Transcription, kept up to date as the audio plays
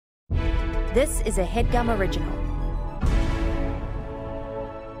This is a HeadGum original.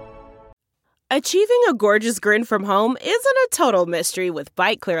 Achieving a gorgeous grin from home isn't a total mystery with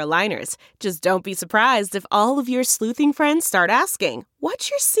Bite Clear aligners. Just don't be surprised if all of your sleuthing friends start asking, "What's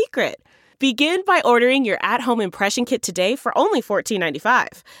your secret?" Begin by ordering your at-home impression kit today for only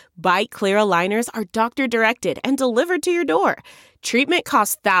 $14.95. Bite Clear aligners are doctor-directed and delivered to your door. Treatment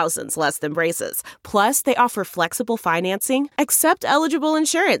costs thousands less than braces. Plus, they offer flexible financing, accept eligible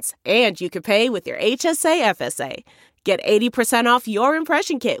insurance, and you can pay with your HSA FSA. Get 80% off your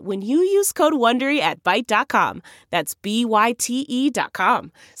impression kit when you use code WONDERY at Byte.com. That's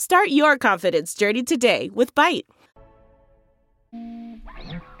BYTE.com. Start your confidence journey today with Byte.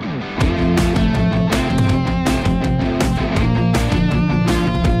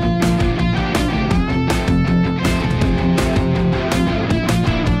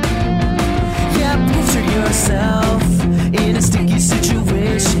 Yourself in a sticky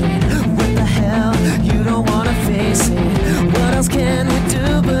situation. What the hell? You don't wanna face it. What else can we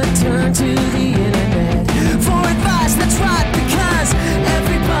do but turn to the internet for advice? That's right, because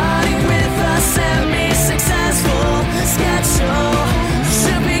everybody with a semi-successful sketch show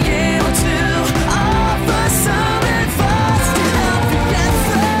should be able to offer some advice to help you get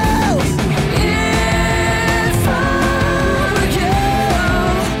through. If I were you,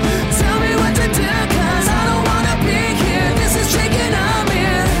 tell me what to do.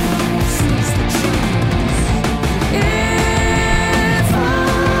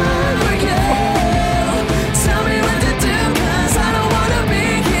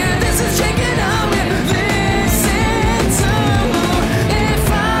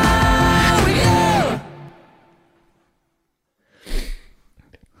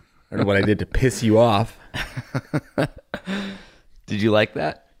 I don't know what I did to piss you off. Did you like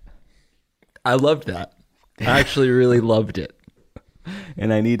that? I loved that. I actually really loved it.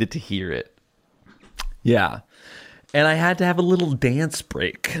 And I needed to hear it. Yeah. And I had to have a little dance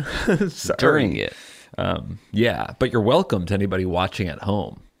break during it. Yeah, but you're welcome to anybody watching at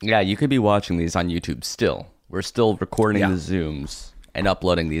home. Yeah, you could be watching these on YouTube still. We're still recording the Zooms and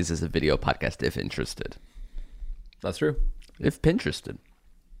uploading these as a video podcast if interested. That's true. If Pinterested.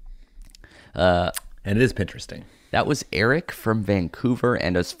 And it is Pinteresting. That was Eric from Vancouver,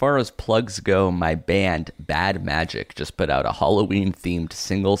 and as far as plugs go, my band Bad Magic just put out a Halloween-themed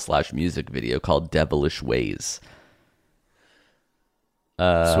single/music video called Devilish Ways.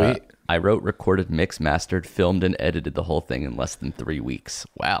 Sweet. I wrote, recorded, mixed, mastered, filmed, and edited the whole thing in less than 3 weeks.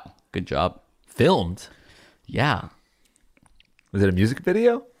 Wow, good job. Filmed? Yeah. Was it a music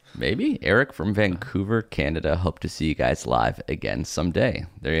video? Maybe. Eric from Vancouver, Canada. Hope to see you guys live again someday.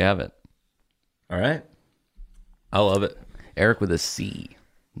 There you have it. All right. I love it. Eric with a C.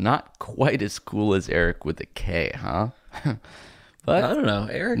 Not quite as cool as Eric with a K, huh? But I don't know.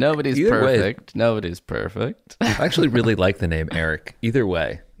 Eric. Nobody's perfect. Nobody's perfect. I actually really like the name Eric. Either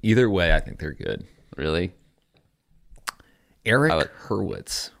way, I think they're good. Really? Eric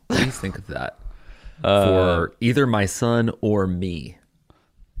Hurwitz. What do you think of that? For either my son or me.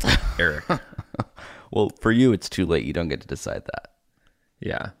 Eric. Well, for you, it's too late. You don't get to decide that.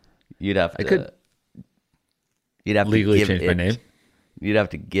 Yeah. You'd have to. You'd have legally to change my name. You'd have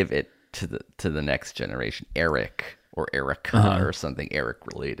to give it to the next generation, Eric or Erica or something Eric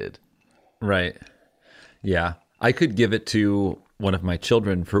related. Right. Yeah. I could give it to one of my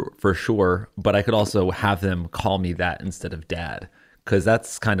children for sure, but I could also have them call me that instead of dad, because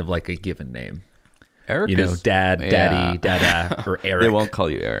that's kind of like a given name. Eric, dad, daddy, dada, or Eric. They won't call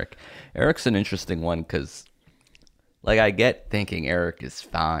you Eric. Eric's an interesting one because, like, I get thinking Eric is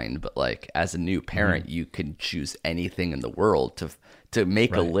fine, but like as a new parent, you can choose anything in the world to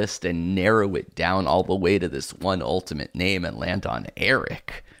make a list and narrow it down all the way to this one ultimate name and land on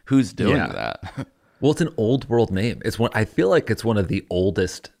Eric. Who's doing that? Well, it's an old world name. I feel like it's one of the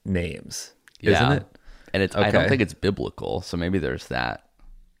oldest names, isn't it? And I don't think it's biblical, so maybe there's that.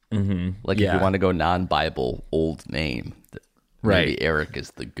 Mm-hmm. Like if you want to go non-Bible old name, maybe Eric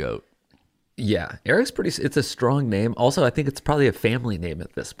is the GOAT. Yeah, Eric's it's a strong name. Also, I think it's probably a family name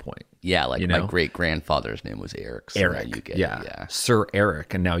at this point. Yeah, like my great-grandfather's name was Eric. So Eric, you get yeah. Sir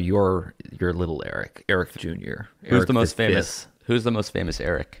Eric, and now you're little Eric Jr. Who's the most famous? Who's the most famous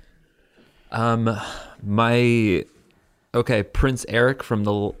Eric? Prince Eric from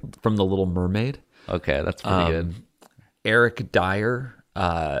the Little Mermaid. Okay, that's pretty good. Eric Dyer,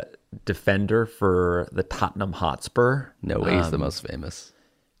 defender for the Tottenham Hotspur. No way he's the most famous.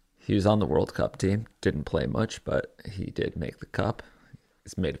 He was on the World Cup team. Didn't play much, but he did make the cup.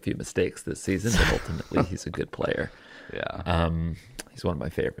 He's made a few mistakes this season, but ultimately he's a good player. Yeah. He's one of my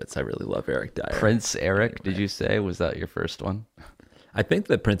favorites. I really love Eric Dyer. Prince Eric, did you say? Was that your first one? I think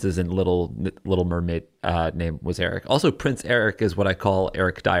the princess in Little Mermaid name was Eric. Also, Prince Eric is what I call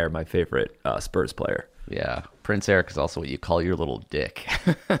Eric Dyer, my favorite Spurs player. Yeah. Prince Eric is also what you call your little dick.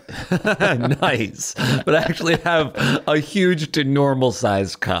 Nice. But I actually have a huge to normal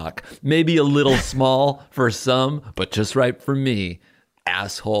sized cock. Maybe a little small for some, but just right for me.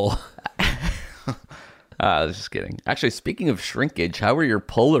 Asshole. I was just kidding. Actually, speaking of shrinkage, how were your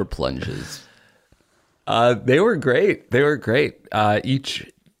polar plunges? They were great. They were great.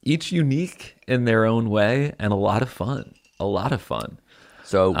 Each unique in their own way and a lot of fun. A lot of fun.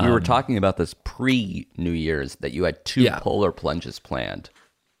 So we were talking about this pre-New Year's that you had two polar plunges planned.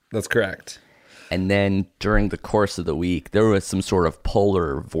 That's correct. And then during the course of the week, there was some sort of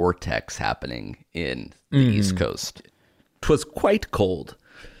polar vortex happening in the East Coast. 'Twas quite cold.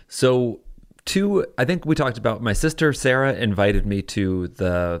 So I think we talked about my sister Sarah invited me to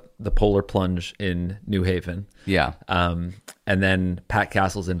the polar plunge in New Haven. Yeah. And then Pat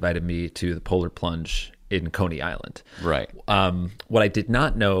Castles invited me to the polar plunge in Coney Island. Right. What I did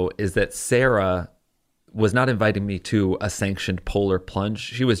not know is that Sarah was not inviting me to a sanctioned polar plunge.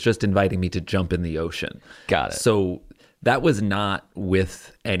 She was just inviting me to jump in the ocean. Got it. So that was not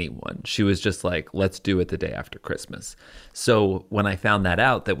with anyone. She was just like, let's do it the day after Christmas. So when I found that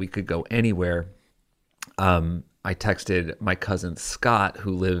out, that we could go anywhere, I texted my cousin Scott,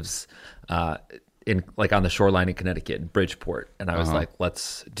 who lives in like on the shoreline in Connecticut in Bridgeport. And I was like,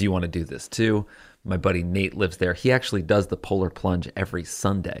 do you want to do this too? My buddy Nate lives there. He actually does the polar plunge every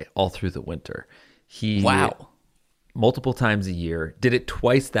Sunday all through the winter. Wow. Multiple times a year. Did it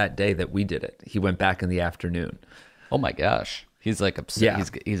twice that day that we did it. He went back in the afternoon. Oh my gosh. He's like upset. Yeah.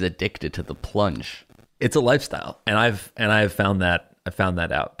 He's addicted to the plunge. It's a lifestyle. And I've found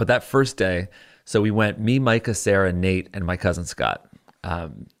that out. But that first day, so we went, me, Micah, Sarah, Nate, and my cousin Scott.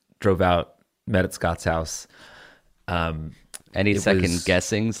 Drove out, met at Scott's house. Any second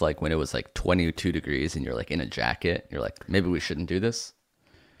guessings, like when it was like 22 degrees and you're like in a jacket, you're like, maybe we shouldn't do this?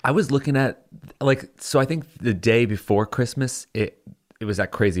 I was looking at so I think the day before Christmas, it was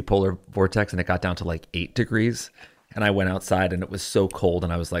that crazy polar vortex and it got down to like 8 degrees. And I went outside and it was so cold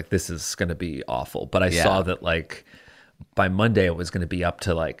and I was like, this is going to be awful. But I saw that like by Monday it was going to be up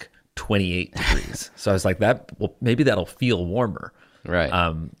to like 28 degrees. So I was like, maybe that'll feel warmer. Right.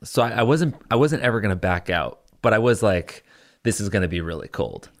 So I wasn't ever going to back out, but I was like, this is going to be really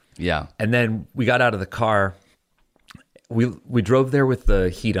cold. Yeah. And then we got out of the car. We drove there with the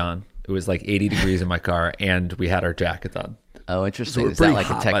heat on. It was like 80 degrees in my car, and we had our jackets on. Oh, interesting. So we're Is that pretty like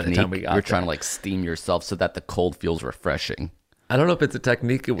a hot by the technique? time we got You're trying there. to like steam yourself so that the cold feels refreshing. I don't know if it's a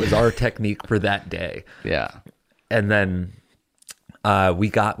technique. It was our technique for that day. Yeah. And then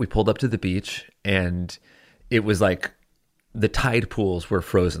we pulled up to the beach, and it was like the tide pools were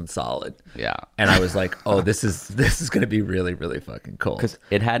frozen solid. Yeah. And I was like, oh, this is going to be really, really fucking cold. Because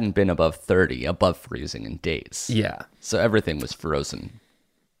it hadn't been above 30, above freezing in days. Yeah. So everything was frozen.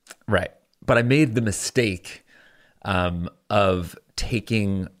 Right. But I made the mistake of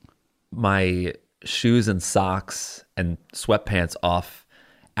taking my shoes and socks and sweatpants off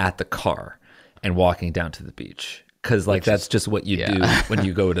at the car and walking down to the beach. Because that's just what you do when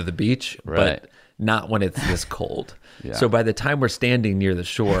you go to the beach. Right. But not when it's this cold. Yeah. So by the time we're standing near the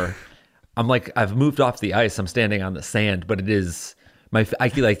shore, I'm like, I've moved off the ice. I'm standing on the sand, but it is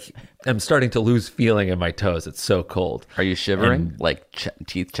I'm starting to lose feeling in my toes. It's so cold. Are you shivering?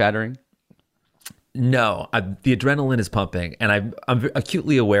 Teeth chattering? No, the adrenaline is pumping, and I'm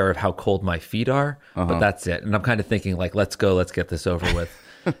acutely aware of how cold my feet are. But that's it. And I'm kind of thinking like, let's go, let's get this over with.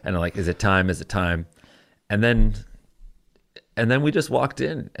 And I'm like, is it time? Is it time? And then we just walked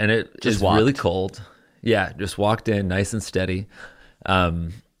in, and it was really cold. Yeah, just walked in, nice and steady.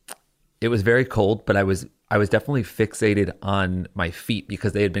 It was very cold, but I was definitely fixated on my feet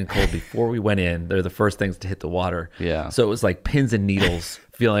because they had been cold before we went in. They're the first things to hit the water. Yeah. So it was like pins and needles,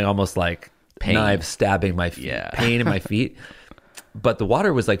 feeling almost like knives stabbing my feet, pain in my feet. But the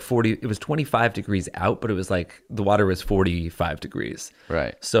water was like 40. It was 25 degrees out, but it was like the water was 45 degrees.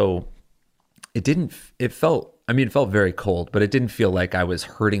 Right. So it felt very cold, but it didn't feel like I was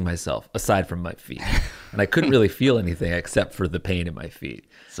hurting myself aside from my feet. And I couldn't really feel anything except for the pain in my feet.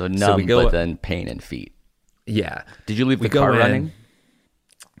 So numb, but then pain in feet. Yeah. Did you leave the car running?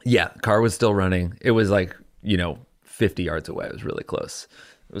 Yeah, the car was still running. It was like, 50 yards away. It was really close.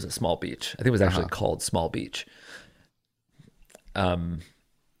 It was a small beach. I think it was actually called Small Beach. And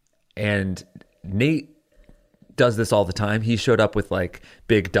Nate does this all the time. He showed up with like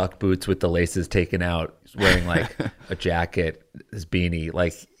big duck boots with the laces taken out. He's wearing like a jacket, his beanie.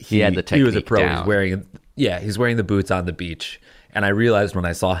 Like he had the technique he was a pro. Down. He's wearing the boots on the beach. And I realized when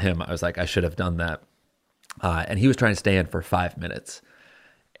I saw him, I was like, I should have done that. And he was trying to stay in for 5 minutes.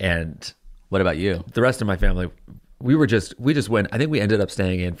 And What about you? the rest of my family, we just went. I think we ended up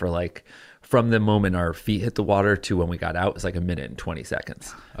staying in for like from the moment our feet hit the water to when we got out, it was like a minute and 20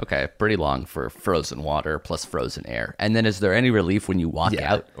 seconds. Okay, pretty long for frozen water plus frozen air. And then is there any relief when you walk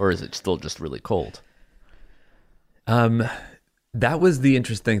out, or is it still just really cold? That was the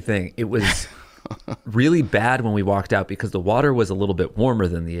interesting thing. It was really bad when we walked out because the water was a little bit warmer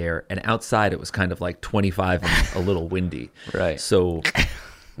than the air, and outside it was kind of like 25 and a little windy. Right. So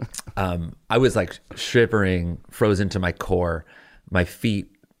I was like shivering, frozen to my core. My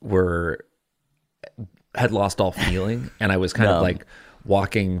feet had lost all feeling, and I was kind of like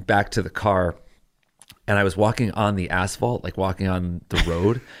walking back to the car, and I was walking on the asphalt, like walking on the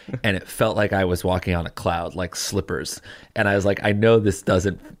road, and it felt like I was walking on a cloud, like slippers. And I was like, I know this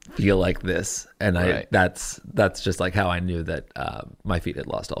doesn't feel like this, and that's just like how I knew that my feet had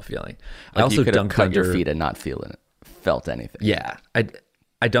lost all feeling. Like I also you could have dunked cut under your feet and not felt anything. Yeah,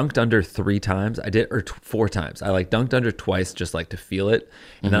 I dunked under 3 times. I did, or 4 times. I like dunked under twice just like to feel it.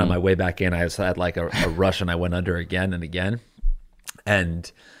 And then on my way back in, I just had like a rush, and I went under again and again. And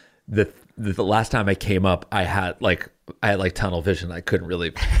the last time I came up, I had like tunnel vision. I couldn't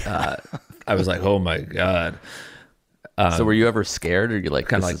really, I was like, oh my God. So were you ever scared, or you like,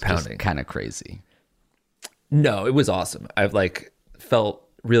 Kinda this like is pounding. kind of crazy? No, it was awesome. I've like felt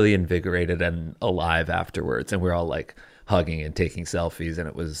really invigorated and alive afterwards. And we're all like hugging and taking selfies. And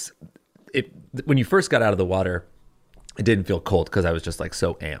when you first got out of the water, it didn't feel cold because I was just like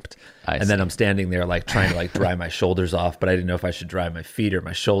so amped. And then I'm standing there like trying to like dry my shoulders off, but I didn't know if I should dry my feet or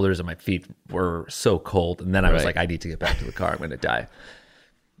my shoulders, and my feet were so cold. And then I was like, I need to get back to the car. I'm going to die.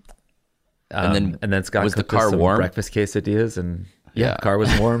 And then Scott was the cooked us car some warm? breakfast quesadillas, and the car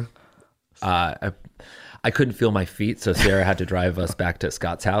was warm. I couldn't feel my feet, so Sarah had to drive us back to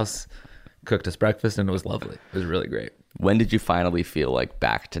Scott's house, cooked us breakfast, and it was lovely. It was really great. When did you finally feel like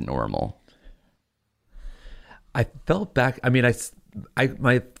back to normal? I felt back. I mean,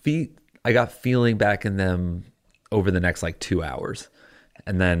 my feet, I got feeling back in them over the next like 2 hours.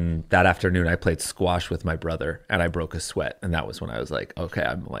 And then that afternoon I played squash with my brother, and I broke a sweat. And that was when I was like, okay,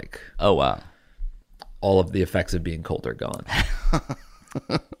 I'm like, oh, wow. All of the effects of being cold are gone.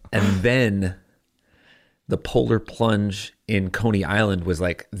 And then the polar plunge in Coney Island was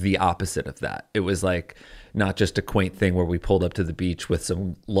like the opposite of that. It was like not just a quaint thing where we pulled up to the beach with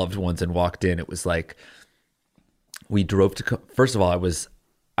some loved ones and walked in. It was like, we drove to, first of all, I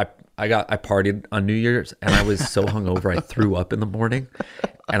partied on New Year's, and I was so hungover I threw up in the morning,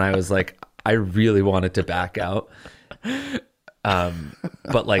 and I was like, I really wanted to back out.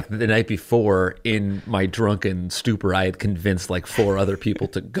 But like the night before, in my drunken stupor, I had convinced like 4 other people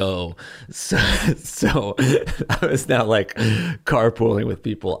to go. So I was now like carpooling with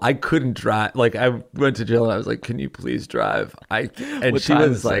people. I couldn't drive. Like I went to Jill and I was like, "Can you please drive?" And What she time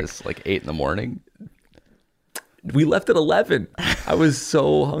was is like, this? Like 8 in. We left at 11. I was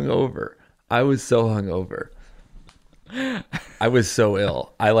so hungover. I was so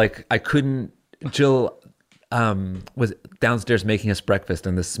ill. I couldn't. Jill was downstairs making us breakfast,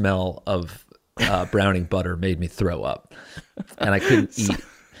 and the smell of browning butter made me throw up, and I couldn't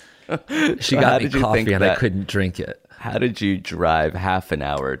eat. She got me coffee, and I couldn't drink it. How did you drive half an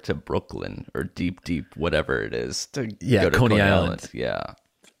hour to Brooklyn or deep, whatever it is, to go to Coney Island? Yeah.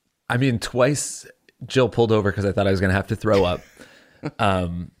 I mean, twice Jill pulled over because I thought I was going to have to throw up.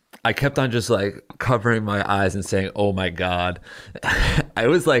 I kept on just like covering my eyes and saying, "Oh my God." I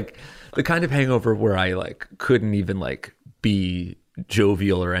was like the kind of hangover where I like couldn't even like be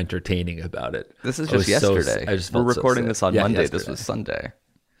jovial or entertaining about it. This is just yesterday. We're recording this on Monday. Yesterday. This was Sunday.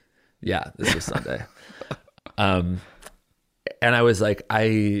 Yeah, this was Sunday. And I was like,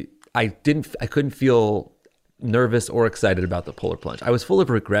 I couldn't feel nervous or excited about the polar plunge. I was full of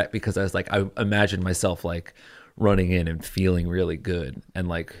regret because I was like, I imagined myself like running in and feeling really good and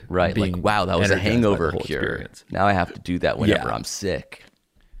like being like, wow, that was a hangover cure. Experience. Now I have to do that whenever I'm sick.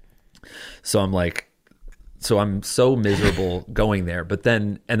 So I'm so miserable going there. But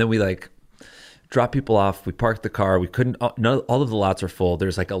then we like drop people off. We parked the car. We couldn't. All of the lots are full.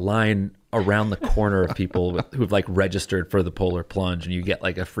 There's like a line around the corner of people who've like registered for the polar plunge, and you get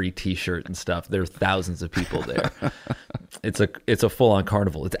like a free T-shirt and stuff. There's thousands of people there. It's a full on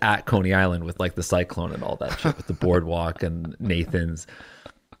carnival. It's at Coney Island with like the cyclone and all that shit, with the boardwalk and Nathan's.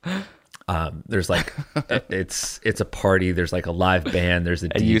 There's like it's a party. There's like a live band. There's a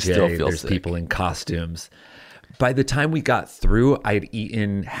and you still DJ. feel There's sick. people in costumes. By the time we got through, I'd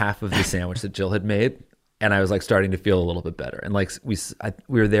eaten half of the sandwich that Jill had made, and I was like starting to feel a little bit better. And like we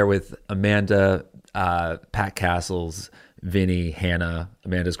were there with Amanda, Pat Castles, Vinny, Hannah,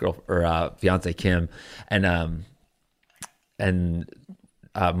 Amanda's fiance Kim, and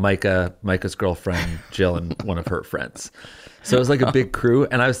Micah's girlfriend, Jill, and one of her friends. So it was like a big crew,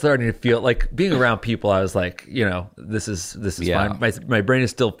 and I was starting to feel like being around people. I was like, this is fine. My brain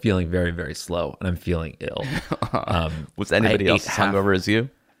is still feeling very, very slow, and I'm feeling ill. Was anybody else hungover as you?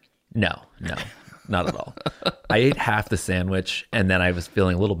 No, not at all. I ate half the sandwich, and then I was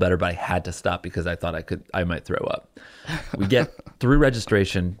feeling a little better, but I had to stop because I thought I might throw up. We get through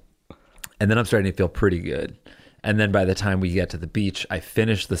registration, and then I'm starting to feel pretty good. And then by the time we get to the beach, I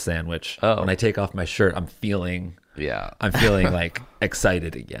finish the sandwich. When I take off my shirt, I'm feeling like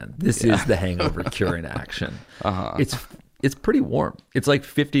excited again. This is the hangover cure in action. It's pretty warm. It's like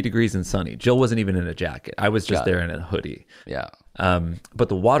 50 degrees and sunny. Jill wasn't even in a jacket. I was just there in a hoodie. Yeah. But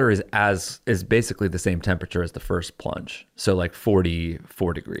the water is basically the same temperature as the first plunge. So like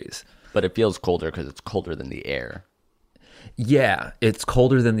 44 degrees. But it feels colder because it's colder than the air. Yeah, it's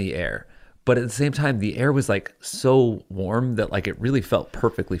colder than the air. But at the same time, the air was like so warm that like it really felt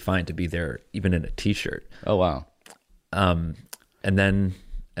perfectly fine to be there, even in a t-shirt. Oh, wow. And then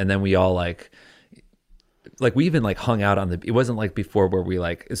we all like we even like hung out on it wasn't like before where we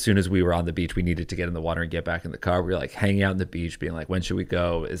like, as soon as we were on the beach, we needed to get in the water and get back in the car. We were like hanging out on the beach being like, when should we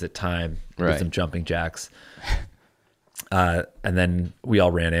go? Is it time? Did some jumping jacks. And then we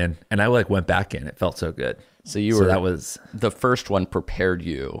all ran in and I like went back in. It felt so good. So that was the first one prepared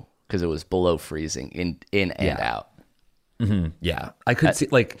you because it was below freezing in and out. Mm-hmm. Yeah. I could see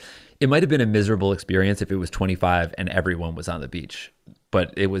like, it might've been a miserable experience if it was 25 and everyone was on the beach,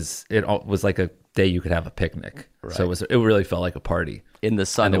 but it was like a day you could have a picnic. Right. So it really felt like a party. In the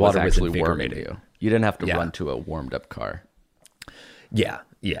sun, the water was actually warming you. You didn't have to run to a warmed up car. Yeah,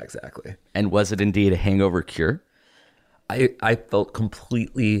 exactly. And was it indeed a hangover cure? I felt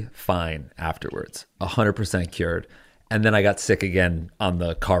completely fine afterwards, 100% cured. And then I got sick again on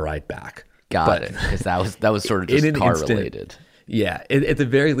the car ride back. Got it. Because that was sort of just car related. Yeah. At the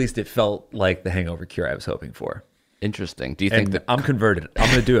very least, it felt like the hangover cure I was hoping for. Interesting. Do you think that I'm converted? I'm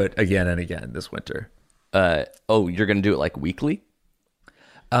going to do it again and again this winter. You're going to do it like weekly?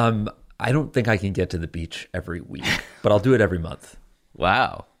 I don't think I can get to the beach every week, but I'll do it every month.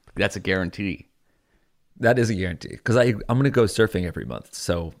 Wow. That's a guarantee. That is a guarantee because I'm going to go surfing every month.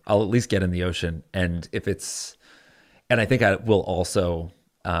 So I'll at least get in the ocean. And I think I will also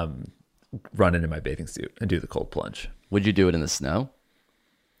run into my bathing suit and do the cold plunge. Would you do it in the snow?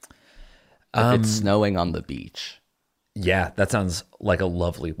 If it's snowing on the beach. Yeah, that sounds like a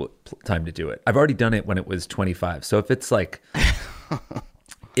lovely time to do it. I've already done it when it was 25. So if it's like,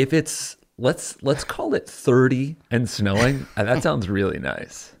 let's call it 30 and snowing, that sounds really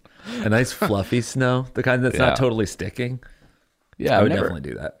nice. A nice fluffy snow, the kind that's not totally sticking. Yeah, I would definitely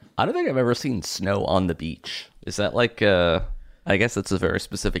do that. I don't think I've ever seen snow on the beach. Is that like, I guess it's a very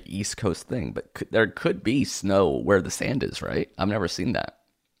specific East Coast thing, but there could be snow where the sand is, right? I've never seen that.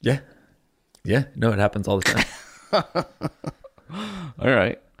 Yeah. No, it happens all the time. All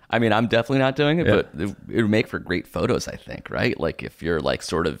right. I mean, I'm definitely not doing it, but it would make for great photos, I think, right? Like if you're like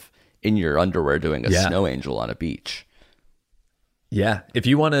sort of in your underwear doing a snow angel on a beach. Yeah. If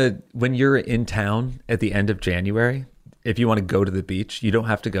you want to, when you're in town at the end of January, if you want to go to the beach, you don't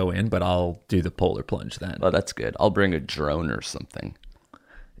have to go in, but I'll do the polar plunge then. Oh, that's good. I'll bring a drone or something.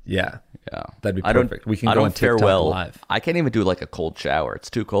 Yeah. That'd be perfect. We can go on TikTok live. I can't even do like a cold shower. It's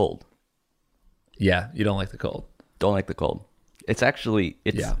too cold. Yeah. You don't like the cold. Don't like the cold. It's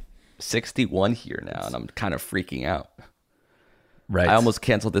 61 here now, and I'm kind of freaking out. Right. I almost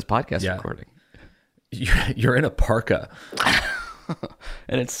canceled this podcast recording. You're in a parka.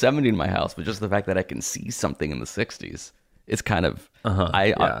 And it's 70 in my house, but just the fact that I can see something in the 60s, it's kind of,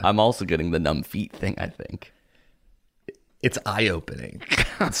 I'm also getting the numb feet thing, I think. It's eye-opening.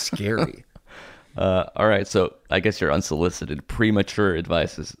 It's scary. All right, so I guess your unsolicited, premature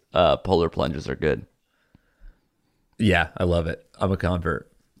advice is polar plunges are good. Yeah, I love it. I'm a convert.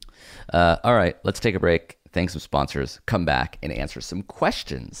 All right, let's take a break. Thanks some sponsors. Come back and answer some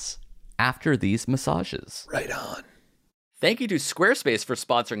questions after these massages. Right on. Thank you to Squarespace for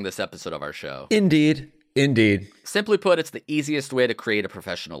sponsoring this episode of our show. Indeed. Simply put, it's the easiest way to create a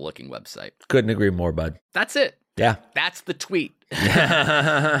professional-looking website. Couldn't agree more, bud. That's it. Yeah. That's the tweet.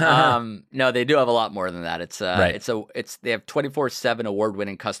 No, they do have a lot more than that. They have 24/7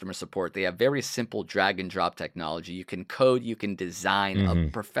 award-winning customer support. They have very simple drag and drop technology. You can code, you can design a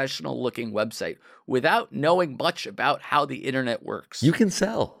professional-looking website without knowing much about how the internet works. You can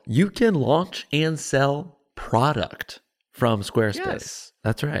sell. You can launch and sell product from Squarespace. Yes.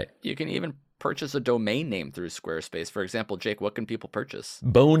 That's right. You can even purchase a domain name through Squarespace. For example, Jake, what can people purchase?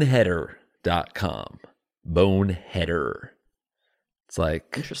 Boneheader.com. Boneheader. It's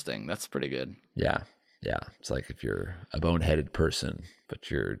like... Interesting. That's pretty good. Yeah. Yeah, it's like if you're a boneheaded person, but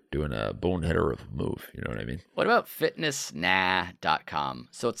you're doing a boneheader of a move. You know what I mean? What about fitnessnah.com?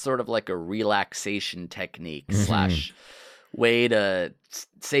 So it's sort of like a relaxation technique slash way to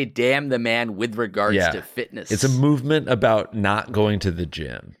say damn the man with regards to fitness. It's a movement about not going to the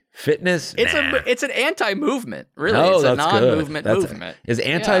gym. Fitness, it's an anti-movement, really. Oh, it's a that's non-movement good. movement. Is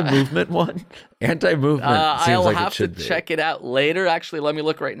anti-movement one? Anti-movement seems I'll like have it should to be. check it out later. Actually, let me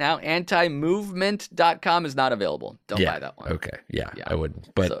look right now. Antimovement.com is not available. Don't buy that one. Okay. Yeah, I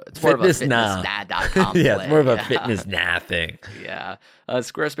wouldn't. But So it's more of a fitness fitnessnah.com yeah, play. it's more of a fitness nah thing. Yeah.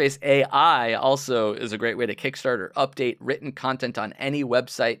 Squarespace AI also is a great way to kickstart or update written content on any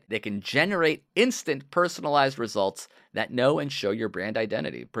website. They can generate instant personalized results that know and show your brand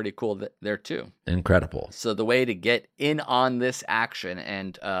identity. Pretty cool there too. Incredible. So the way to get in on this action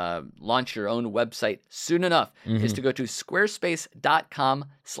and launch your own website soon enough is to go to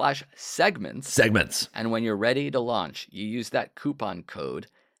squarespace.com/segments. Segments. And when you're ready to launch, you use that coupon code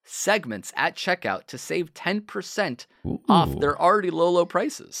segments at checkout to save 10% off their already low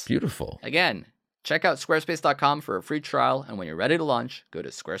prices. Beautiful. Again, check out squarespace.com for a free trial. And when you're ready to launch, go to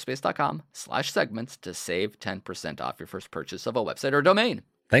squarespace.com/segments to save 10% off your first purchase of a website or domain.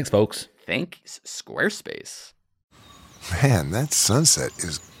 Thanks, folks. Thanks, Squarespace. Man, that sunset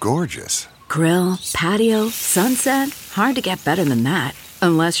is gorgeous. Grill, patio, sunset. Hard to get better than that.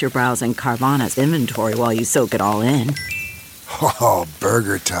 Unless you're browsing Carvana's inventory while you soak it all in. Oh,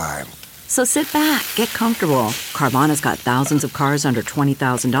 burger time. So sit back, get comfortable. Carvana's got thousands of cars under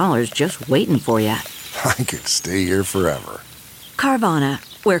 $20,000 just waiting for you. I could stay here forever. Carvana,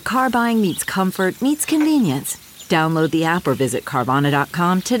 where car buying meets comfort, meets convenience. Download the app or visit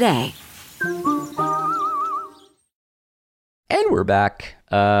Carvana.com today. And we're back.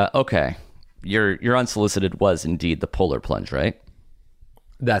 Okay. Your unsolicited was indeed the Polar Plunge, right?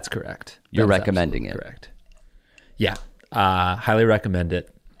 That's correct. You're That's recommending absolutely it. Correct. Yeah. Highly recommend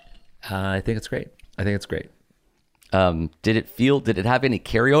it. I think it's great. Did it have any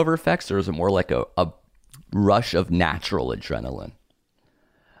carryover effects, or is it more like a rush of natural adrenaline?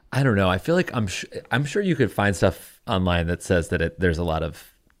 I don't know. I feel like I'm sure you could find stuff online that says that there's a lot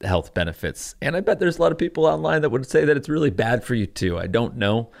of health benefits, and I bet there's a lot of people online that would say that it's really bad for you too. I don't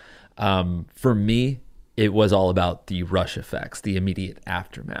know. For me, it was all about the rush effects, the immediate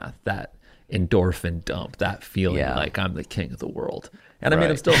aftermath, that endorphin dump, that feeling like I'm the king of the world. And I mean,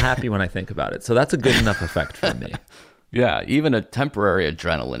 I'm still happy when I think about it. So that's a good enough effect for me. Yeah, even a temporary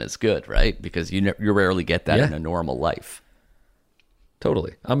adrenaline is good, right? Because you rarely get that in a normal life.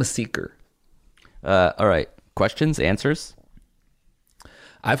 Totally. I'm a seeker. All right. Questions, answers?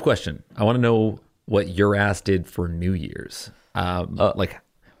 I have a question. I want to know what your ass did for New Year's. Like,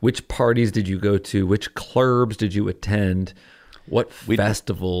 which parties did you go to? Which clubs did you attend? What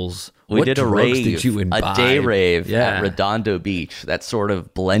festivals? We did a rave, did you imbibe? a day rave at Redondo Beach that sort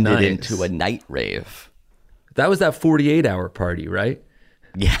of blended into a night rave. That was that 48-hour party, right?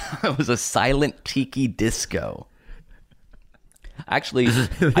 Yeah, it was a silent tiki disco. Actually,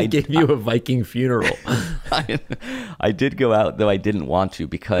 I gave you a Viking funeral. I did go out, though I didn't want to,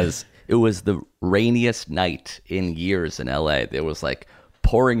 because it was the rainiest night in years in LA. There was like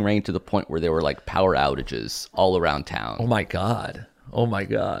pouring rain to the point where there were like power outages all around town. Oh my God. Oh my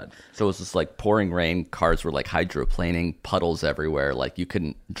God. So it was just like pouring rain. Cars were like hydroplaning, puddles everywhere. Like you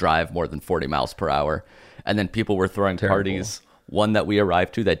couldn't drive more than 40 miles per hour. And then people were throwing parties. One that we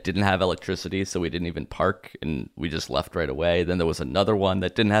arrived to that didn't have electricity, so we didn't even park, and we just left right away. Then there was another one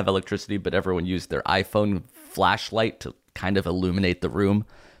that didn't have electricity, but everyone used their iPhone flashlight to kind of illuminate the room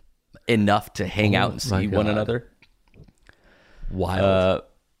enough to hang out and see one another. Wild.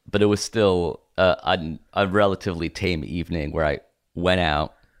 But it was still a relatively tame evening where I went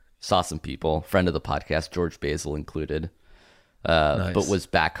out, saw some people, friend of the podcast, George Basil included, but was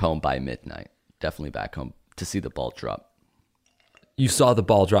back home by midnight. Definitely back home to see the ball drop. You saw the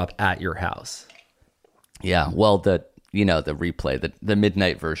ball drop at your house. Yeah, well, the replay, the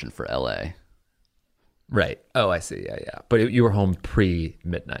midnight version for LA. Right. Oh, I see. Yeah. But you were home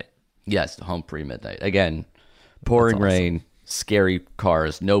pre-midnight. Yes, home pre-midnight. Again, pouring rain, scary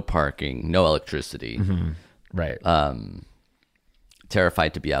cars, no parking, no electricity. Mm-hmm. Right.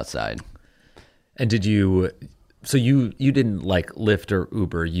 Terrified to be outside. And did you? So you didn't like Lyft or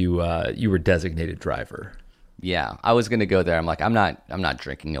Uber. You were designated driver. Yeah, I was gonna go there. I'm like, I'm not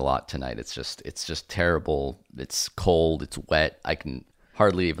drinking a lot tonight. It's just terrible. It's cold. It's wet. I can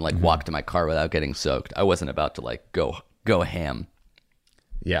hardly even walk to my car without getting soaked. I wasn't about to go ham.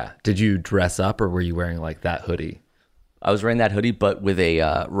 Yeah. Did you dress up, or were you wearing like that hoodie? I was wearing that hoodie, but with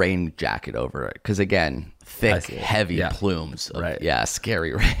a rain jacket over it. Because again, thick, heavy plumes. Yeah,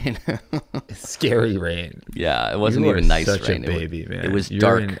 scary rain. Scary rain. Yeah, it wasn't You even are nice such rain. a baby, man. It was You're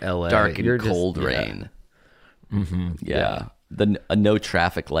dark, in LA. dark and You're just- cold yeah. rain. Mm-hmm. Yeah, a no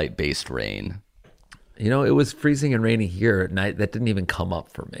traffic light based rain. You know, it was freezing and raining here at night. That didn't even come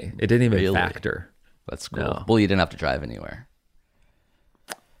up for me. It didn't even Really? factor. That's cool. No. Well, you didn't have to drive anywhere.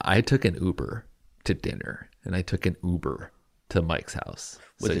 I took an Uber to dinner, and I took an Uber to Mike's house.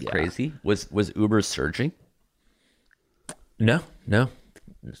 Was So, it yeah. crazy? Was Uber surging? No.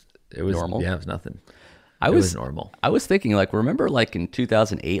 It was Normal? Yeah, it was nothing. It was normal. I was thinking, like, remember, like in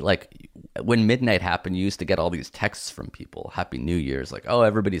 2008, like when midnight happened, you used to get all these texts from people. Happy New Year's, like, oh,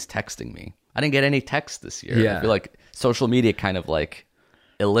 everybody's texting me. I didn't get any texts this year. Yeah. I feel like social media kind of like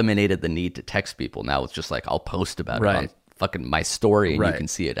eliminated the need to text people. Now it's just like I'll post about it on fucking my story, and you can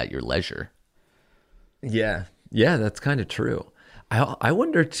see it at your leisure. Yeah, that's kind of true. I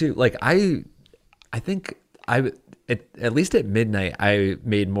wonder too. Like I think at least at midnight, I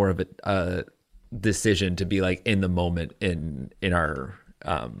made more of a decision to be like in the moment in our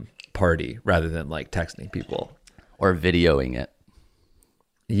party rather than like texting people or videoing it.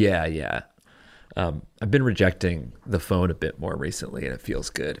 Yeah. I've been rejecting the phone a bit more recently, and it feels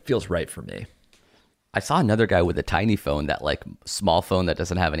good. It feels right for me. I saw another guy with a tiny phone, that like small phone that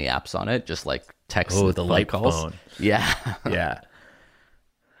doesn't have any apps on it, just like text. Oh, and the phone light calls. phone. Yeah. Yeah.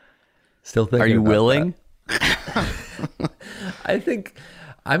 Still thinking. Are you about willing? I think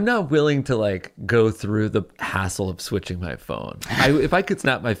I'm not willing to like go through the hassle of switching my phone. If I could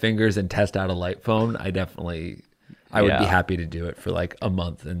snap my fingers and test out a light phone, I would be happy to do it for like a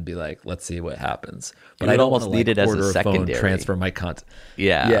month and be like, let's see what happens. But You I would don't almost want to need like it as a order a phone, secondary. transfer my content.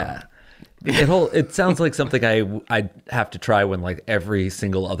 Yeah. It sounds like something I'd have to try when like every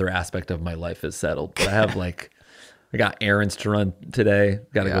single other aspect of my life is settled. But I got errands to run today.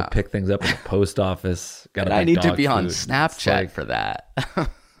 Got to go pick things up at the post office. I need to be on Snapchat for that.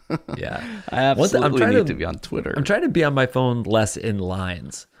 Yeah. I absolutely need to be on Twitter. I'm trying to be on my phone less in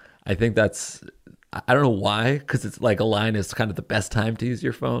lines. I think I don't know why, because it's like a line is kind of the best time to use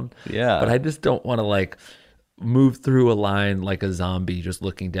your phone. Yeah. But I just don't want to like move through a line like a zombie, just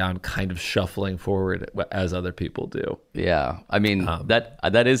looking down, kind of shuffling forward as other people do. Yeah. I mean,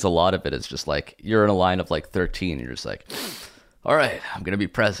 that is a lot of it. It's just like you're in a line of like 13. You're just like, all right, I'm going to be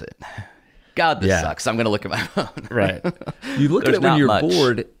present. God, this sucks. I'm going to look at my phone. Right. You look at There's it when not you're much.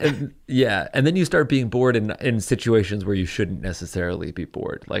 bored. And then you start being bored in situations where you shouldn't necessarily be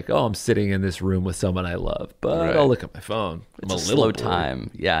bored. Like, oh, I'm sitting in this room with someone I love, but I'll look at my phone. It's I'm a little slow bored. time.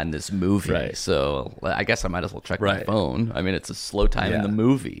 Yeah, in this movie. Right. So I guess I might as well check my Right. phone. I mean, it's a slow time in Yeah. the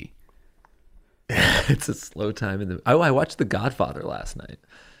movie. It's a slow time in the. Oh, I watched The Godfather last night.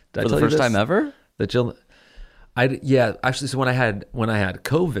 Did I For the tell you first this? time ever? That Jill. Actually. So when I had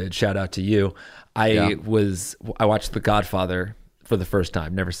COVID, shout out to you. I watched The Godfather for the first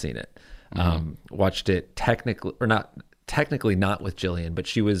time. Never seen it. Watched it technically not with Jillian, but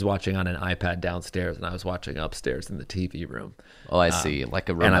she was watching on an iPad downstairs, and I was watching upstairs in the TV room. Oh, I see. Like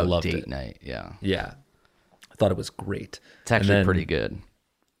a and I remote loved date it. night. Yeah. Yeah, I thought it was great. It's actually And then, pretty good.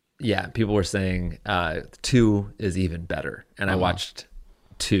 Yeah, people were saying 2 is even better, and I watched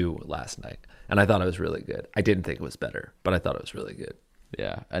 2 last night, and I thought it was really good. I didn't think it was better, but I thought it was really good.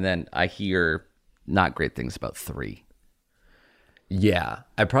 Yeah. And then I hear not great things about 3. Yeah,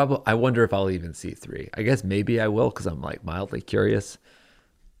 I wonder if I'll even see 3. I guess maybe I will, because I'm like mildly curious,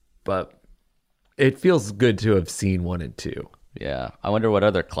 but it feels good to have seen 1 and 2. Yeah. I wonder what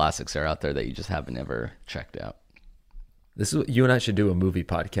other classics are out there that you just haven't ever checked out. This is you and I should do a movie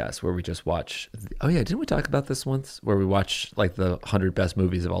podcast where we just watch. Oh yeah, didn't we talk about this once? Where we watch like the 100 best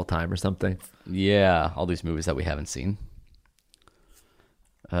movies of all time or something. Yeah. All these movies that we haven't seen.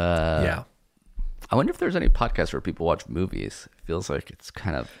 Yeah. I wonder if there's any podcasts where people watch movies. It feels like it's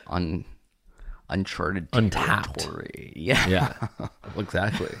kind of uncharted Untapped. territory. Yeah. Yeah,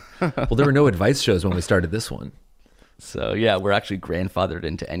 exactly. Well, there were no advice shows when we started this one. So yeah, we're actually grandfathered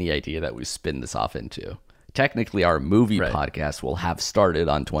into any idea that we spin this off into. Technically, our movie podcast will have started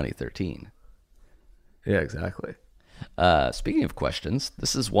on 2013. Yeah, exactly. Speaking of questions,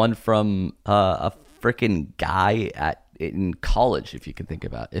 this is one from a freaking guy in college, if you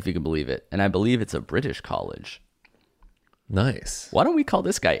can believe it. And I believe it's a British college. Nice. Why don't we call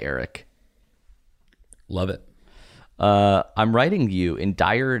this guy Eric? Love it. I'm writing you in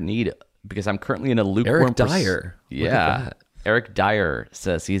dire need because I'm currently in a lukewarm... Eric Dyer. Look at Yeah. that. Eric Dyer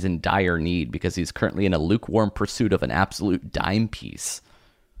says he's in dire need because he's currently in a lukewarm pursuit of an absolute dime piece.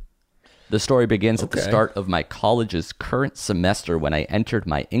 The story begins at the start of my college's current semester when I entered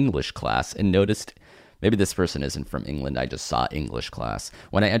my English class and noticed Maybe this person isn't from England. I just saw English class.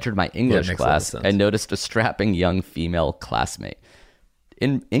 When I entered my English makes a lot of class, sense. I noticed a strapping young female classmate.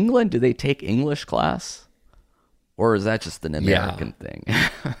 In England, do they take English class? Or is that just an American thing?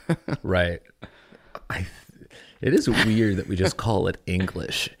 Right. It is weird that we just call it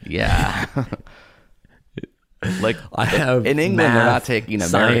English. Yeah. Like I have in England, math, they're not taking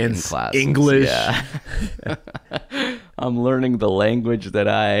American science, classes. English. Yeah. I'm learning the language that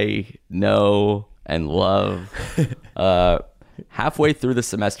I know and love. Halfway through the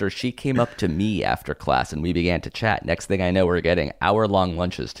semester, she came up to me after class and we began to chat. Next thing I know, we're getting hour-long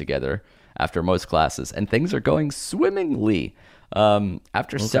lunches together after most classes, and things are going swimmingly.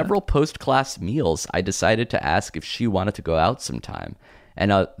 After several post-class meals, I decided to ask if she wanted to go out sometime.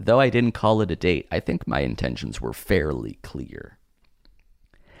 And though I didn't call it a date, I think my intentions were fairly clear.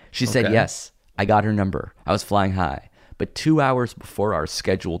 She said yes. I got her number. I was flying high. But 2 hours before our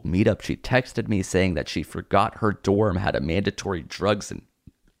scheduled meetup, she texted me saying that she forgot her dorm had a mandatory drugs and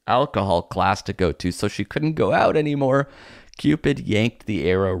alcohol class to go to, so she couldn't go out anymore. Cupid yanked the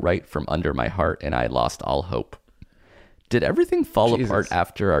arrow right from under my heart, and I lost all hope. Did everything fall apart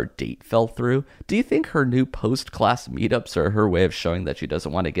after our date fell through? Do you think her new post-class meetups are her way of showing that she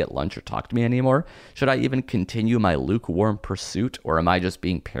doesn't want to get lunch or talk to me anymore? Should I even continue my lukewarm pursuit, or am I just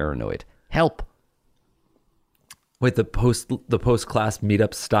being paranoid? Help! Wait, the post-class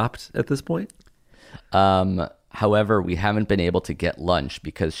meetup stopped at this point? However, we haven't been able to get lunch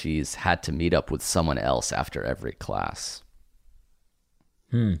because she's had to meet up with someone else after every class.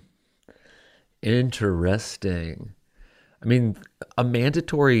 Interesting. I mean, a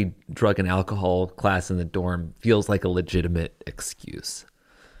mandatory drug and alcohol class in the dorm feels like a legitimate excuse.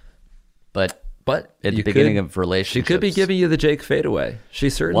 But at the beginning of relationships, she could be giving you the Jake fadeaway. She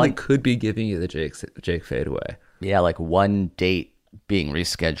certainly could be giving you the Jake fadeaway. Yeah, like one date being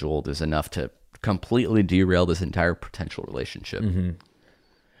rescheduled is enough to completely derail this entire potential relationship. Mm-hmm.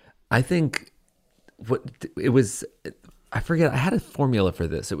 I think I forget, I had a formula for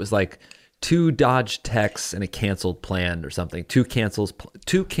this. It was like 2 dodged texts and a canceled plan or something. 2 canceled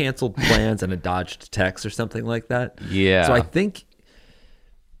plans and a dodged text or something like that. Yeah. So I think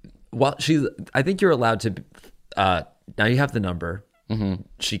I think you're allowed to, now you have the number. Mm-hmm.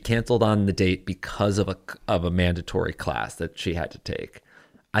 She canceled on the date because of a mandatory class that she had to take.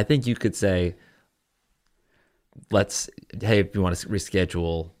 I think you could say, hey, if you want to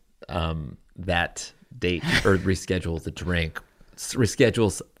reschedule that date or reschedule the drink,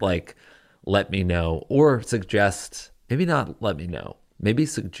 reschedule, like, let me know, or suggest, maybe not let me know, maybe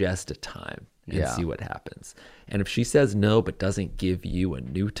suggest a time and see what happens. And if she says no but doesn't give you a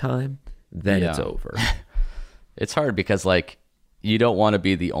new time, then it's over. It's hard because, like, you don't want to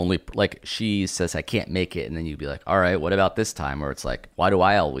be the only, like, she says I can't make it, and then you'd be like, all right, what about this time? Or it's like, why do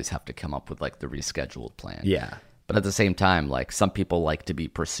I always have to come up with, like, the rescheduled plan? Yeah. But at the same time, like, some people like to be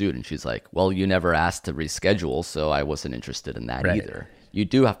pursued, and she's like, well, you never asked to reschedule, so I wasn't interested in that either. You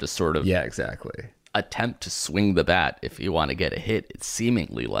do have to sort of attempt to swing the bat if you want to get a hit. It's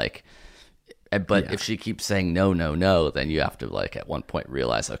seemingly like, but if she keeps saying no, no, no, then you have to, like, at one point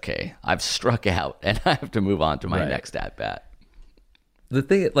realize, okay, I've struck out and I have to move on to my next at bat. The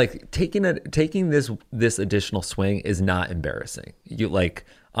thing, like, taking this additional swing is not embarrassing. You, like,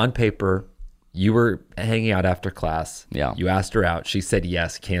 on paper, you were hanging out after class. Yeah. You asked her out. She said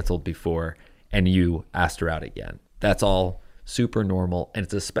yes, canceled before, and you asked her out again. That's all super normal, and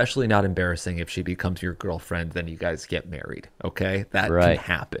it's especially not embarrassing if she becomes your girlfriend, then you guys get married, okay? That can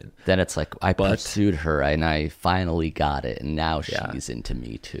happen. Then it's like, I pursued her, and I finally got it, and now she's into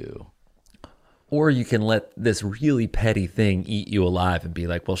me too. Or you can let this really petty thing eat you alive and be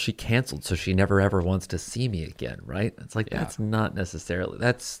like, well, she canceled, so she never ever wants to see me again, right? It's like, that's not necessarily,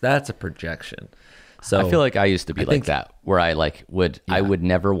 that's a projection. So I feel like I used to be like that, where I, like, I would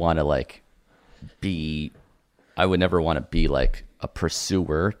never want to, like, be like a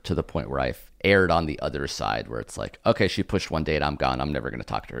pursuer to the point where I've aired on the other side, where it's like, okay, she pushed one date, I'm gone, I'm never going to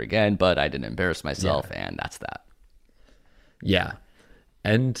talk to her again, but I didn't embarrass myself, and that's that. Yeah.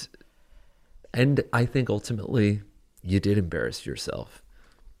 And I think ultimately you did embarrass yourself.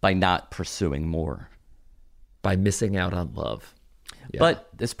 By not pursuing more. By missing out on love. Yeah. But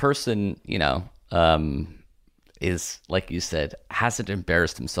this person, you know, is, like you said, hasn't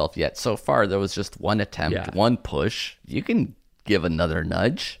embarrassed himself yet. So far, there was just one attempt, one push. You can give another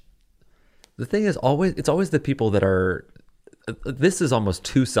nudge. The thing is, it's always the people that are, this is almost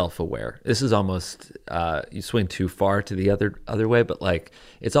too self-aware. This is almost, you swing too far to the other way, but, like,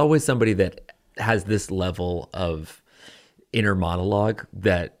 it's always somebody that has this level of inner monologue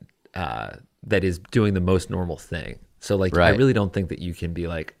that is doing the most normal thing. So like, I really don't think that you can be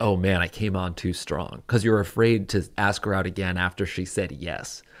like, oh man, I came on too strong, because you're afraid to ask her out again after she said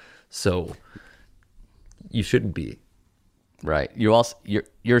yes. So you shouldn't be. Right.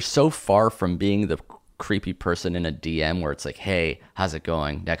 You're so far from being the creepy person in a DM where it's like, hey, how's it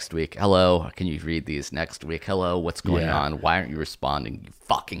going next week? Hello, can you read these next week? Hello, what's going on? Why aren't you responding? You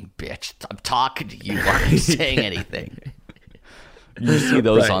fucking bitch. I'm talking to you. Why aren't you saying anything? You see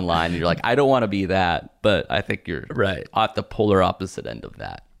those online and you're like, I don't want to be that, but I think you're at the polar opposite end of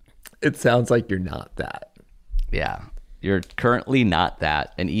that. It sounds like you're not that. Yeah. You're currently not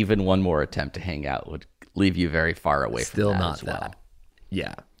that, and even one more attempt to hang out would leave you very far away from that not as well. that.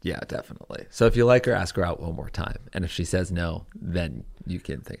 Yeah, definitely. So if you like her, ask her out one more time. And if she says no, then you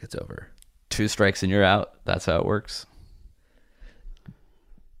can think it's over. 2 strikes and you're out. That's how it works.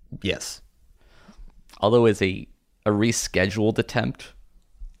 Yes. Although it's a rescheduled attempt,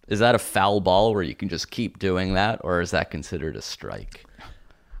 is that a foul ball where you can just keep doing that, or is that considered a strike?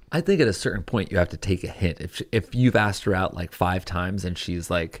 I think at a certain point you have to take a hint. If you've asked her out like 5 times and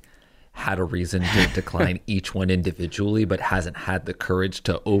she's like had a reason to decline each one individually, but hasn't had the courage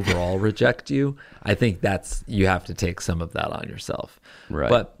to overall reject you, I think you have to take some of that on yourself. Right.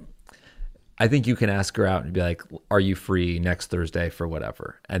 But I think you can ask her out and be like, are you free next Thursday for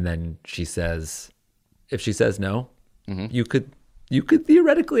whatever? And then if she says no, you could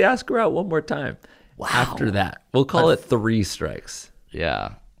theoretically ask her out one more time. Wow. After that, we'll call it 3 strikes.